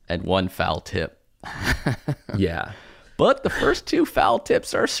 Yeah. And 1 foul tip. Yeah. But the first 2 foul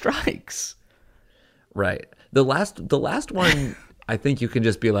tips are strikes. Right. The last one, I think you can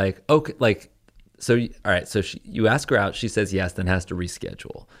just be like, okay, like, so, all right. So you ask her out, she says yes, then has to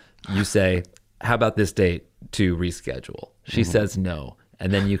reschedule. You say, how about this date to reschedule? She says no.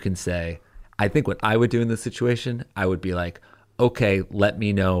 And then you can say, I think what I would do in this situation, I would be like, okay, let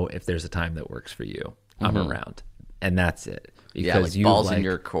me know if there's a time that works for you. I'm around. And that's it. Because like balls in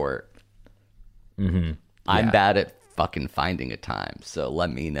your court. I'm bad at fucking finding a time, so let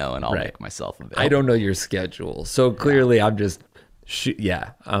me know and I'll make myself available. I don't know your schedule, so clearly I'm just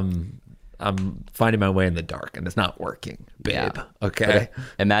I'm finding my way in the dark and it's not working, babe. Okay, but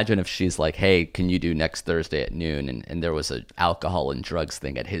imagine if she's like, hey, can you do next Thursday at noon, and there was an alcohol and drugs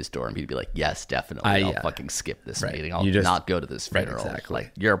thing at his door, and he'd be like, yes, definitely, I'll fucking skip this meeting, I'll not go to this funeral. Exactly.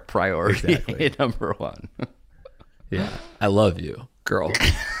 Like, you're priority number 1. Yeah, I love you, girl.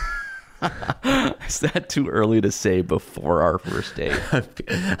 Is that too early to say before our first date?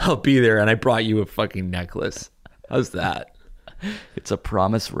 I'll be there, and I brought you a fucking necklace. How's that? It's a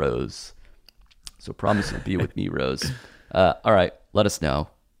promise, Rose. So promise to be with me, Rose. All right, let us know.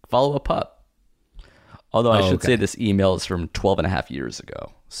 Follow up. Although I should say this email is from 12 and a half years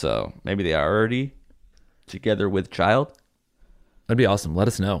ago. So maybe they are already together with child. That'd be awesome. Let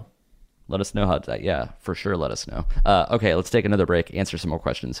us know. Let us know how that. Yeah, for sure. Let us know. Okay, let's take another break. Answer some more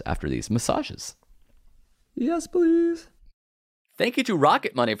questions after these massages. Yes, please. Thank you to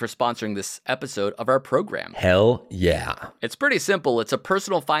Rocket Money for sponsoring this episode of our program. Hell yeah. It's pretty simple. It's a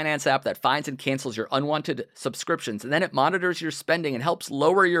personal finance app that finds and cancels your unwanted subscriptions, and then it monitors your spending and helps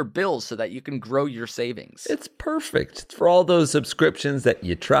lower your bills so that you can grow your savings. It's perfect. It's for all those subscriptions that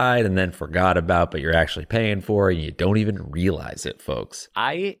you tried and then forgot about, but you're actually paying for, and you don't even realize it, folks.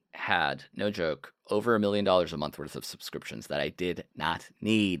 I had, no joke, over $1 million a month worth of subscriptions that I did not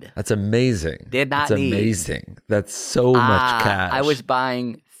need. That's amazing. Did not That's need. amazing. That's so much cash. I was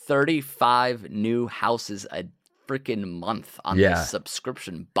buying 35 new houses a freaking month on this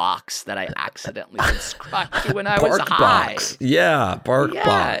subscription box that I accidentally subscribed to when I was high. Yeah, Box.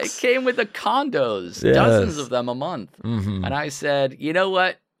 Yeah, it came with the condos, dozens of them a month. And I said, you know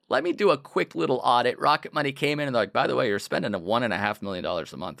what? Let me do a quick little audit. Rocket Money came in and they're like, by the way, you're spending $1.5 million a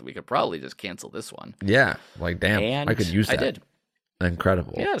month. We could probably just cancel this one. Yeah, like damn, and I could use that. I did.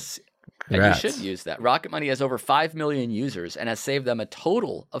 Incredible. Yes. Congrats. And you should use that. Rocket Money has over 5 million users and has saved them a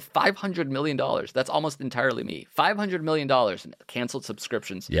total of $500 million. That's almost entirely me. $500 million in canceled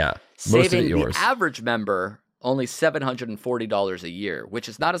subscriptions. Yeah, most saving of it yours. The average member only $740 a year, which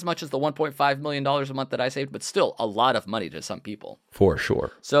is not as much as the $1.5 million a month that I saved, but still a lot of money to some people. For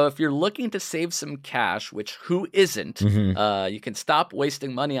sure. So if you're looking to save some cash, which who isn't, you can stop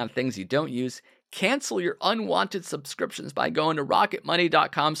wasting money on things you don't use. Cancel your unwanted subscriptions by going to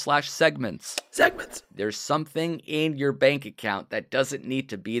rocketmoney.com/segments. Segments. There's something in your bank account that doesn't need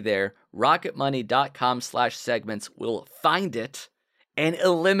to be there. Rocketmoney.com/segments will find it and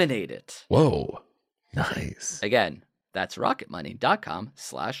eliminate it. Whoa. Nice. Again, that's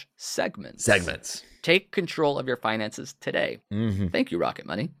rocketmoney.com/segments. Segments. Take control of your finances today. Thank you, Rocket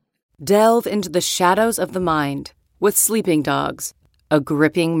Money. Delve into the shadows of the mind with Sleeping Dogs, a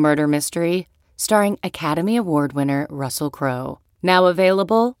gripping murder mystery starring Academy Award winner Russell Crowe. Now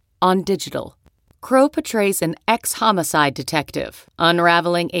available on digital. Crowe portrays an ex-homicide detective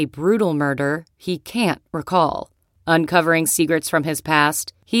unraveling a brutal murder he can't recall. Uncovering secrets from his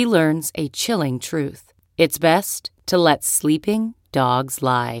past, he learns a chilling truth. It's best to let sleeping dogs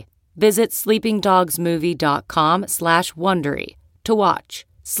lie. Visit sleepingdogsmovie.com/Wondery to watch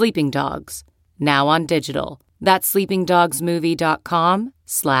Sleeping Dogs, now on digital. That's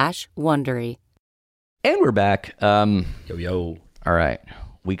sleepingdogsmovie.com/Wondery. And we're back. Yo. All right.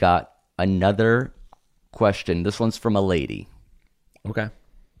 We got another question. This one's from a lady. Okay.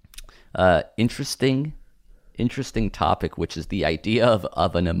 Interesting topic, which is the idea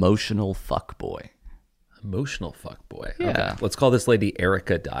of an emotional fuckboy. Emotional fuckboy. Yeah. Okay. Let's call this lady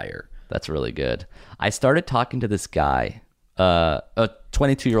Erica Dyer. That's really good. I started talking to this guy, a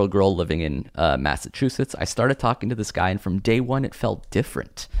 22-year-old girl living in Massachusetts. I started talking to this guy, and from day one, it felt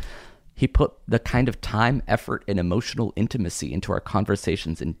different. He put the kind of time, effort, and emotional intimacy into our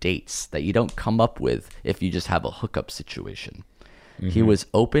conversations and dates that you don't come up with if you just have a hookup situation. Mm-hmm. He was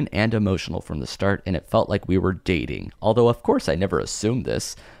open and emotional from the start, and it felt like we were dating. Although, of course, I never assumed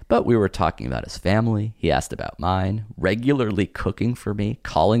this, but we were talking about his family. He asked about mine, regularly cooking for me,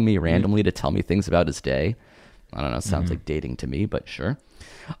 calling me randomly to tell me things about his day. I don't know, sounds like dating to me, but sure.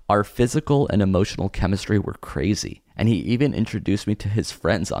 Our physical and emotional chemistry were crazy, and he even introduced me to his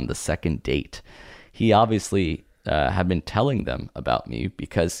friends on the second date. He obviously had been telling them about me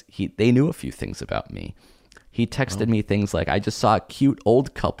because they knew a few things about me. He texted me things like, I just saw a cute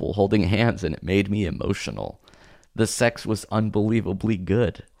old couple holding hands and it made me emotional. The sex was unbelievably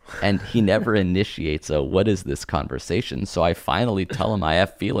good. And he never initiates a what is this conversation. So I finally tell him I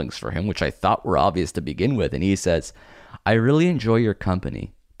have feelings for him, which I thought were obvious to begin with. And he says, I really enjoy your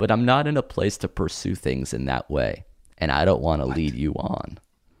company, but I'm not in a place to pursue things in that way. And I don't want to lead you on.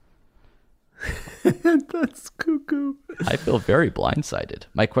 That's cuckoo. I feel very blindsided.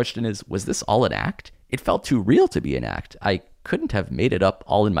 My question is, was this all an act? It felt too real to be an act. I couldn't have made it up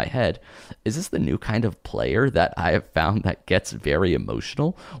all in my head. Is this the new kind of player that I have found that gets very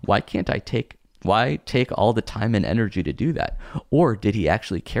emotional? Why take all the time and energy to do that? Or did he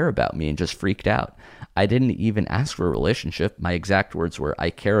actually care about me and just freaked out? I didn't even ask for a relationship. My exact words were, I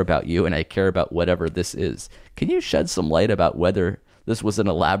care about you and I care about whatever this is. Can you shed some light about whether this was an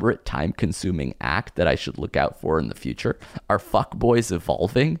elaborate, time-consuming act that I should look out for in the future? Are fuckboys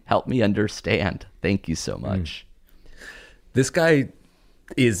evolving? Help me understand. Thank you so much. This guy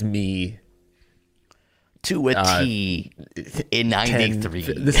is me to a T in 93.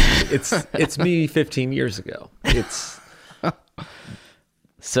 It's me 15 years ago.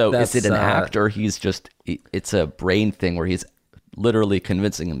 So is it an act, or it's a brain thing where he's literally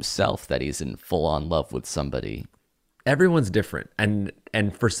convincing himself that he's in full-on love with somebody? Everyone's different. And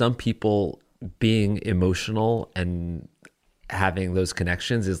for some people, being emotional and having those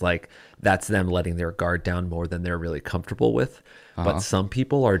connections is like, that's them letting their guard down more than they're really comfortable with. But some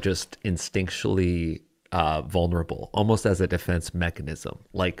people are just instinctually vulnerable, almost as a defense mechanism,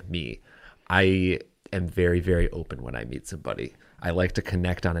 like me. I am very, very open when I meet somebody. I like to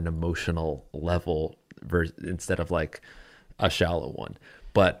connect on an emotional level instead of like a shallow one.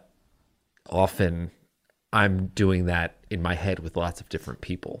 But often I'm doing that in my head with lots of different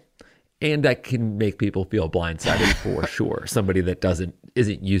people. And that can make people feel blindsided for sure. Somebody that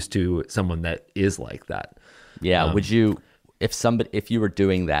isn't used to someone that is like that. Yeah. Would you, if you were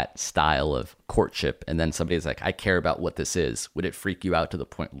doing that style of courtship and then somebody's like, I care about what this is, would it freak you out to the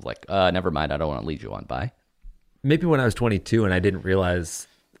point of like, never mind, I don't want to lead you on? Bye. Maybe when I was 22 and I didn't realize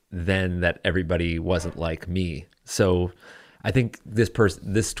then that everybody wasn't like me. So I think this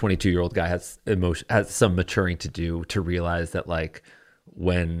 22-year-old guy has some maturing to do to realize that like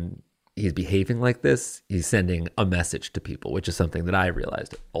when he's behaving like this, he's sending a message to people, which is something that I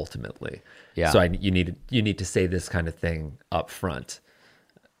realized ultimately. Yeah. So you need to say this kind of thing up front,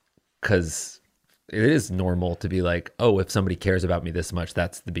 because it is normal to be like, oh, if somebody cares about me this much,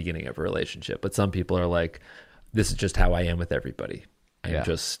 that's the beginning of a relationship. But some people are like, this is just how I am with everybody. I'm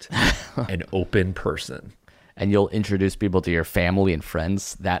just an open person. And you'll introduce people to your family and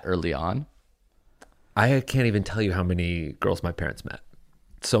friends that early on? I can't even tell you how many girls my parents met.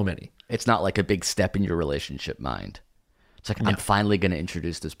 So many. It's not like a big step in your relationship mind. It's like, I'm finally going to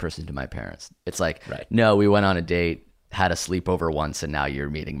introduce this person to my parents. It's like, no, we went on a date, had a sleepover once, and now you're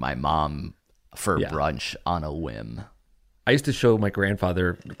meeting my mom for brunch on a whim. I used to show my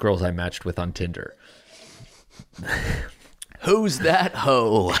grandfather girls I matched with on Tinder. Who's that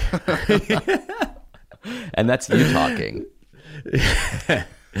hoe? And that's you talking.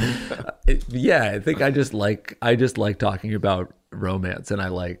 Yeah, I think I just like talking about romance, and I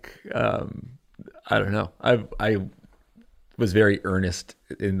like I don't know. I was very earnest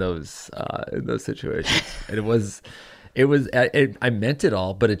in those situations. And I meant it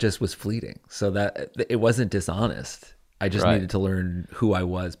all, but it just was fleeting. So that it wasn't dishonest. I just needed to learn who I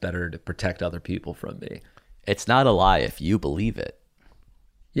was better to protect other people from me. It's not a lie if you believe it.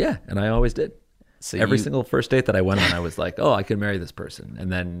 Yeah, and I always did. So every single first date that I went on, I was like, "Oh, I could marry this person,"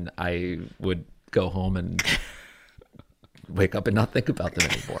 and then I would go home and wake up and not think about them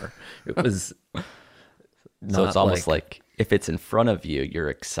anymore. It was so it's almost like if it's in front of you, you're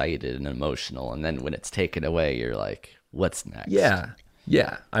excited and emotional, and then when it's taken away, you're like, "What's next?"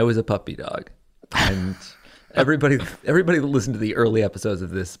 Yeah. I was a puppy dog, and everybody that listened to the early episodes of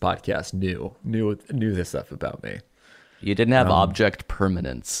this podcast knew this stuff about me. You didn't have object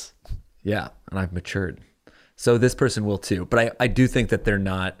permanence. Yeah, and I've matured. So this person will too. But I do think that they're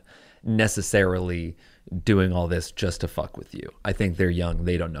not necessarily doing all this just to fuck with you. I think they're young.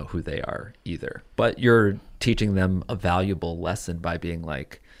 They don't know who they are either. But you're teaching them a valuable lesson by being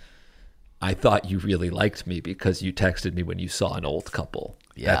like, I thought you really liked me because you texted me when you saw an old couple.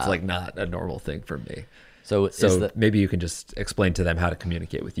 Yeah. That's like not a normal thing for me. So maybe you can just explain to them how to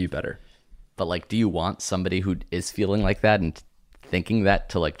communicate with you better. But like, do you want somebody who is feeling like that and thinking that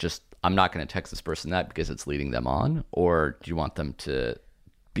to like just, I'm not going to text this person that because it's leading them on? Or do you want them to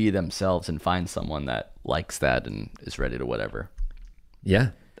be themselves and find someone that likes that and is ready to whatever? Yeah.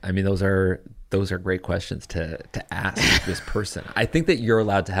 I mean, those are great questions to ask this person. I think that you're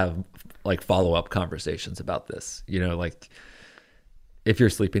allowed to have like follow-up conversations about this. You know, like if you're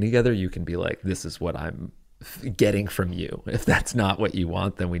sleeping together, you can be like, this is what I'm getting from you. If that's not what you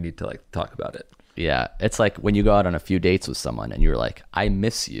want, then we need to like talk about it. Yeah, it's like when you go out on a few dates with someone and you're like, I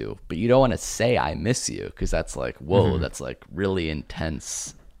miss you, but you don't want to say I miss you because that's like, whoa, that's like really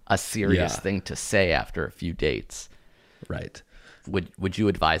intense, a serious thing to say after a few dates. Right. Would you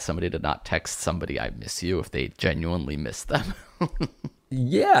advise somebody to not text somebody I miss you if they genuinely miss them?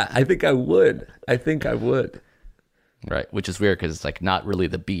 Yeah, I think I would. Right, which is weird because it's like not really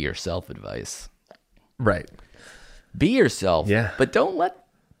the be yourself advice. Right. Be yourself, but don't let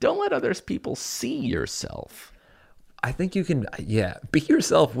other people see yourself. I think you can, be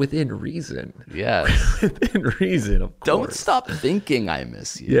yourself within reason. Yes. Within reason, of course. Don't stop thinking I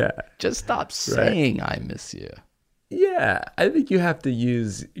miss you. Yeah. Just stop saying I miss you. Yeah, I think you have to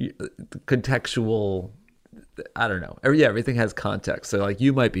use contextual, I don't know. Everything has context. So like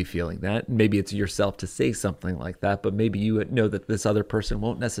you might be feeling that. Maybe it's yourself to say something like that, but maybe you know that this other person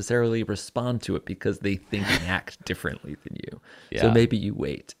won't necessarily respond to it because they think and act differently than you. Yeah. So maybe you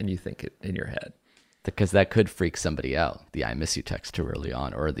wait and you think it in your head. Because that could freak somebody out. The I miss you text too early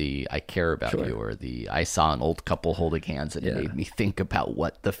on, or the I care about you, or the I saw an old couple holding hands and it made me think about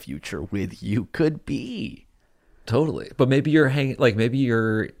what the future with you could be. Totally. But maybe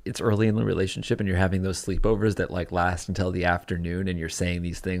it's early in the relationship and you're having those sleepovers that like last until the afternoon and you're saying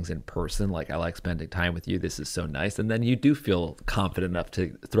these things in person. Like, I like spending time with you. This is so nice. And then you do feel confident enough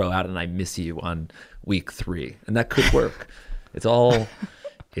to throw out an I miss you on week 3. And that could work. It's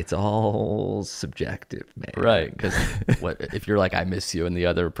all subjective, man. Right. Because if you're like, I miss you, and the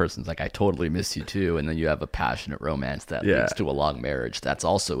other person's like, I totally miss you too, and then you have a passionate romance that leads to a long marriage, that's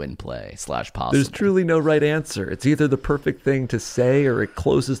also in play / possible. There's truly no right answer. It's either the perfect thing to say or it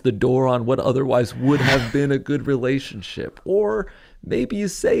closes the door on what otherwise would have been a good relationship. Or maybe you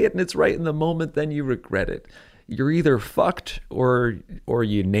say it and it's right in the moment, then you regret it. You're either fucked or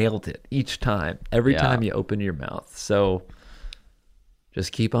you nailed it each time, every time you open your mouth. So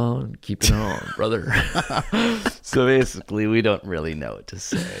just keep on keeping on, brother. So basically, we don't really know what to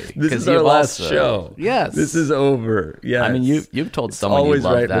say. This is our last show. Yes. This is over. Yes. I mean, you've told someone you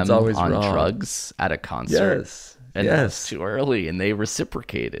love them on drugs at a concert. Yes. And it was too early, and they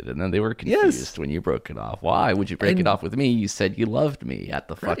reciprocated, and then they were confused when you broke it off. Why would you break it off with me? You said you loved me at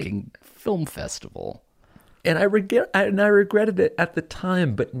the fucking film festival. And I regretted it at the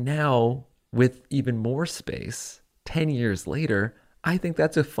time, but now, with even more space, 10 years later, I think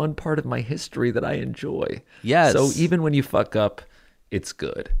that's a fun part of my history that I enjoy. Yes. So even when you fuck up, it's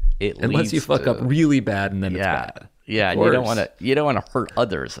good. Unless you fuck up really bad and then it's bad. Yeah, and you don't want to hurt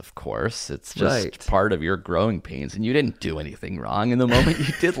others, of course. It's just part of your growing pains, and you didn't do anything wrong in the moment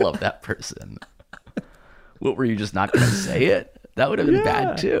you did love that person. What, were you just not going to say it? That would have been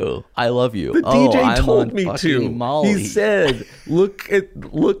bad too. I love you. The DJ told me to. Molly. He said, "Look at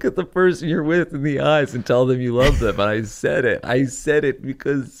the person you're with in the eyes and tell them you love them." And I said it. I said it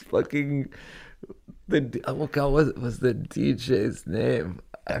because fucking what was the DJ's name?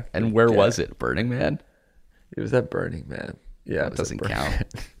 And where was it? Burning Man. It was at Burning Man. Yeah, that doesn't count.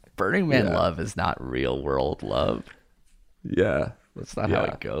 Burning Man love is not real world love. Yeah, that's not how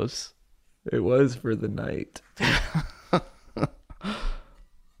it goes. It was for the night.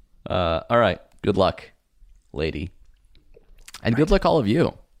 All right. Good luck, lady. And good luck all of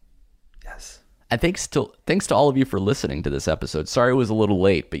you. Yes. And thanks to all of you for listening to this episode. Sorry it was a little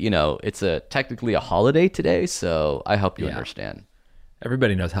late, but it's technically a holiday today, so I hope you understand.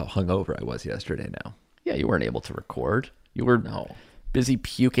 Everybody knows how hungover I was yesterday now. Yeah, you weren't able to record. You were busy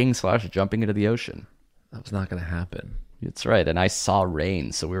puking / jumping into the ocean. That was not going to happen. That's right. And I saw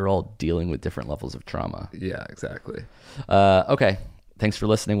rain, so we were all dealing with different levels of trauma. Yeah, exactly. Okay. Thanks for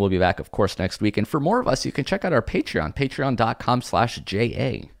listening. We'll be back, of course, next week. And for more of us, you can check out our Patreon,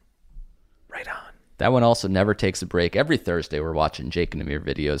 patreon.com/JA. Right on. That one also never takes a break. Every Thursday, we're watching Jake and Amir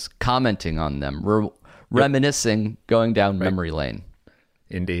videos, commenting on them, reminiscing, going down memory lane.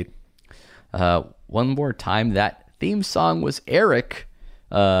 Indeed. One more time, that theme song was Eric,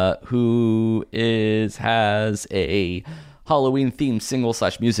 who has a Halloween-themed single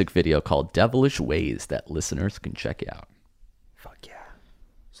 / music video called Devilish Ways that listeners can check out. Fuck yeah.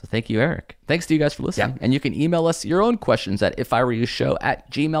 So thank you, Eric. Thanks to you guys for listening. And you can email us your own questions at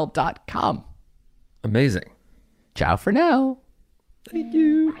ifiwereyoushow@gmail.com. Amazing. Ciao for now. Thank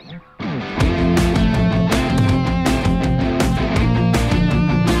you.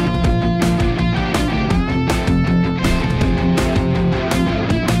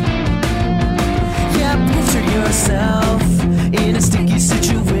 Yourself in a sticky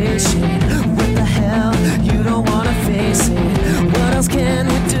situation. What the hell? You don't wanna face it. What else can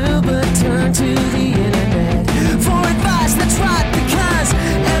we do but turn to the internet for advice? That's right, because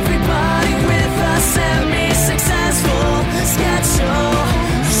everybody with a semi-successful schedule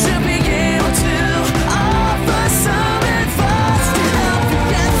should be able to offer some advice to help you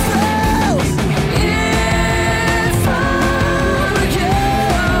get through. If I were you,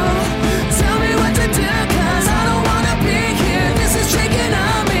 tell me what to do.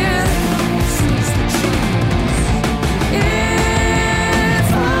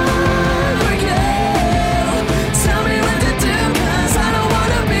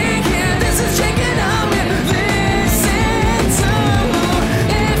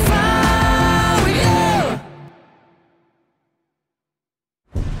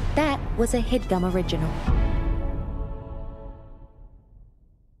 That was a HeadGum original.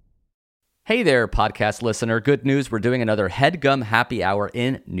 Hey there, podcast listener. Good news. We're doing another HeadGum Happy Hour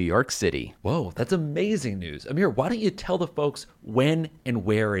in New York City. Whoa, that's amazing news. Amir, why don't you tell the folks when and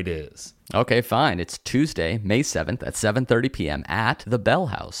where it is? Okay, fine. It's Tuesday, May 7th at 7:30 p.m. at the Bell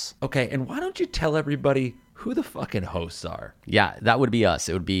House. Okay, and why don't you tell everybody who the fucking hosts are? Yeah, that would be us.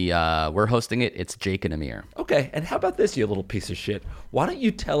 It would be, we're hosting it. It's Jake and Amir. Okay, and how about this, you little piece of shit? Why don't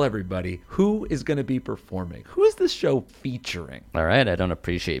you tell everybody who is going to be performing? Who is this show featuring? All right, I don't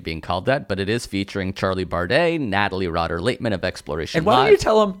appreciate being called that, but it is featuring Charlie Bardet, Natalie Rotter-Laitman of Exploration And why Live. don't you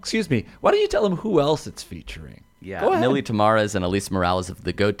tell them who else it's featuring? Yeah, Go ahead. Millie Tamares and Elise Morales of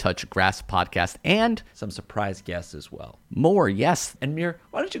the Go Touch Grass podcast, and Some surprise guests as well. more, yes. And Mir,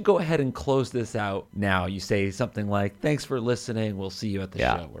 why don't you go ahead and close this out now? You say something like, thanks for listening, we'll see you at the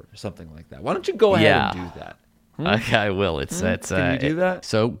show, or something like that. Why don't you go ahead and do that? Okay, I will. Can you do that?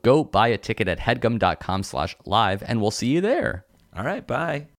 So go buy a ticket at headgum.com/live, and we'll see you there. All right, bye.